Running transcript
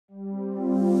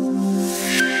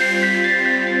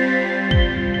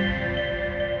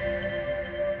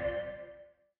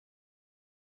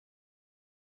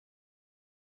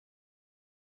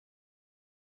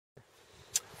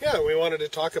Yeah, we wanted to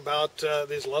talk about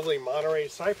these lovely Monterey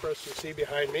cypress you see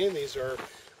behind me. These are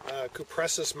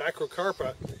Cypress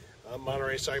macrocarpa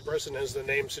Monterey cypress, and as the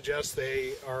name suggests,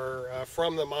 they are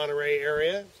from the Monterey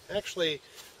area. Actually,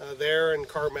 there in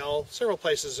Carmel, several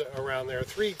places around there,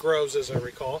 3 groves as I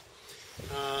recall.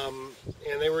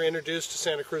 And they were introduced to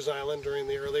Santa Cruz Island during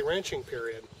the early ranching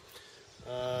period.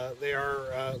 They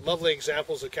are lovely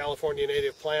examples of California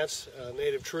native plants,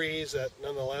 native trees that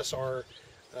nonetheless are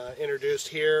introduced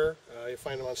here. You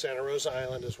find them on Santa Rosa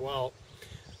Island as well.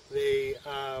 They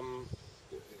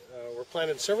were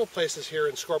planted in several places here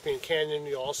in Scorpion Canyon.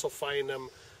 You'll also find them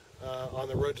on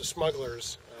the road to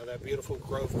Smugglers, that beautiful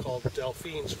grove called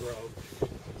Delphine's Grove.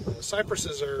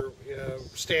 Cypresses are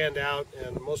stand out,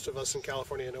 and most of us in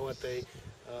California know what they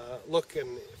look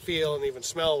and feel and even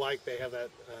smell like. They have that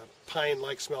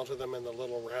pine-like smell to them and the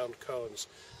little round cones.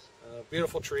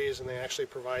 Beautiful trees, and they actually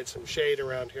provide some shade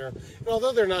around here. And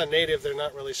although they're not native, they're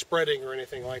not really spreading or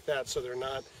anything like that, so they're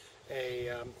not a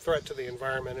threat to the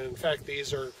environment. And in fact,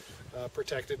 these are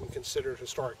protected and considered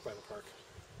historic by the park.